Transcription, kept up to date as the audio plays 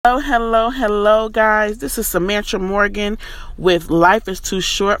Hello, guys. This is Samantha Morgan with Life is Too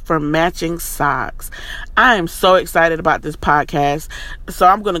Short for Matching Socks. I am so excited about this podcast. So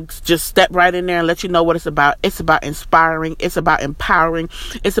I'm going to just step right in there and let you know what it's about. It's about inspiring. It's about empowering.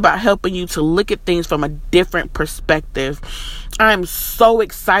 It's about helping you to look at things from a different perspective. I'm so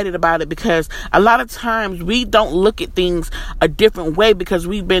excited about it because a lot of times we don't look at things a different way because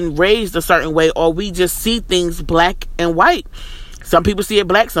we've been raised a certain way, or we just see things black and white. Some people see it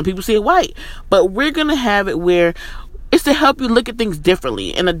black, some people see it white. But we're going to have it where it's to help you look at things differently,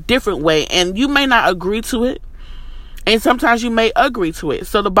 in a different way. And you may not agree to it. And sometimes you may agree to it.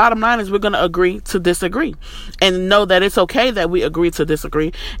 So the bottom line is we're going to agree to disagree. And know that it's okay that we agree to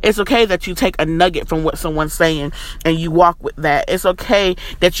disagree. It's okay that you take a nugget from what someone's saying and you walk with that. It's okay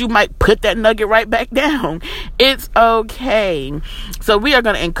that you might put that nugget right back down. It's okay. So we are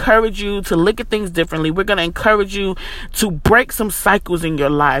going to encourage you to look at things differently. We're going to encourage you to break some cycles in your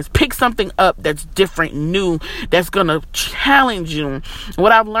lives. Pick something up that's different, new, that's going to challenge you.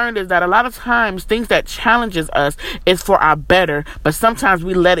 What I've learned is that a lot of times things that challenges us is for our better, but sometimes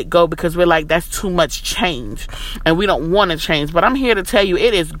we let it go because we're like, that's too much change and we don't want to change. But I'm here to tell you,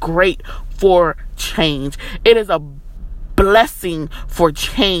 it is great for change. It is a blessing for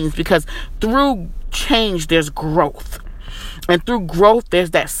change, because through change there's growth. And through growth,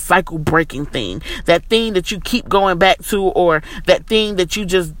 there's that cycle breaking thing, that thing that you keep going back to, or that thing that you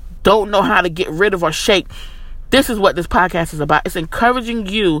just don't know how to get rid of or shake. This is what this podcast is about. It's encouraging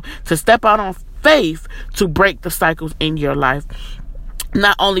you to step out on faith to break the cycles in your life.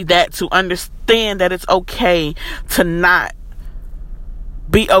 Not only that, to understand that it's okay to not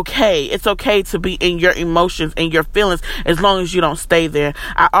be okay. It's okay to be in your emotions and your feelings as long as you don't stay there.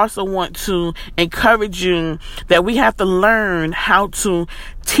 I also want to encourage you that we have to learn how to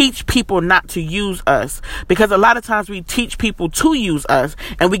teach people not to use us, because a lot of times we teach people to use us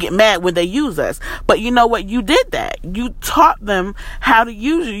and we get mad when they use us. But you know what? You did that. You taught them how to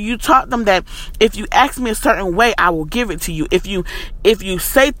use you. You taught them that if you ask me a certain way, I will give it to you. If you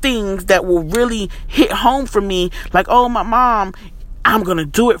say things that will really hit home for me, like, oh, my mom, I'm going to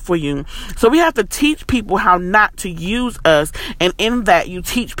do it for you. So we have to teach people how not to use us. And in that, you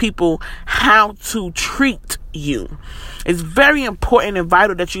teach people how to treat you. It's very important and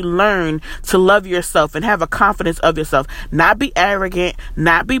vital that you learn to love yourself and have a confidence of yourself. Not be arrogant,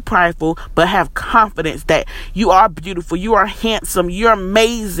 not be prideful, but have confidence that you are beautiful, you are handsome, you're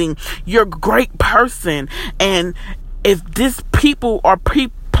amazing, you're a great person. And if this people or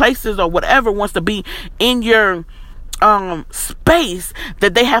places or whatever wants to be in your space,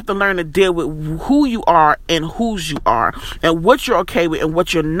 that they have to learn to deal with who you are and whose you are, and what you're okay with and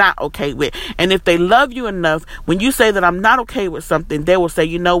what you're not okay with. And if they love you enough, when you say that I'm not okay with something, they will say,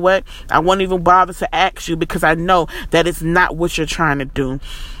 you know what, I won't even bother to ask you because I know that it's not what you're trying to do.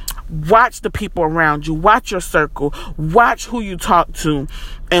 Watch the people around you, watch your circle, watch who you talk to,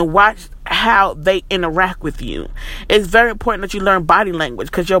 and watch how they interact with you. It's very important that you learn body language,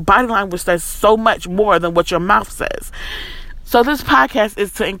 because your body language says so much more than what your mouth says. So this podcast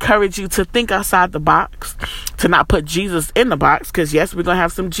is to encourage you to think outside the box, to not put Jesus in the box, because yes, we're going to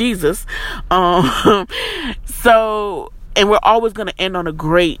have some Jesus. And we're always going to end on a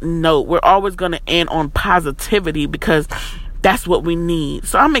great note. We're always going to end on positivity, because that's what we need.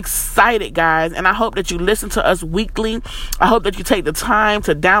 So I'm excited, guys, and I hope that you listen to us weekly. I hope that you take the time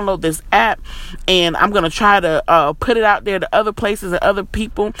to download this app, and I'm going to try to put it out there to other places and other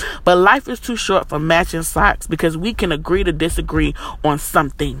people. But life is too short for matching socks, because we can agree to disagree on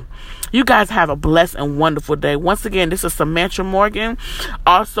something. You guys have a blessed and wonderful day. Once again, this is Samantha Morgan,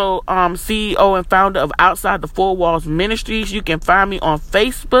 also CEO and founder of Outside the Four Walls Ministries. You can find me on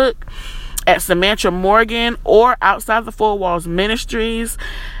Facebook at Samantha Morgan or Outside the Four Walls Ministries.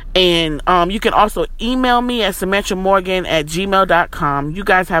 And you can also email me at SamanthaMorgan@gmail.com. You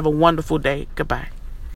guys have a wonderful day. Goodbye.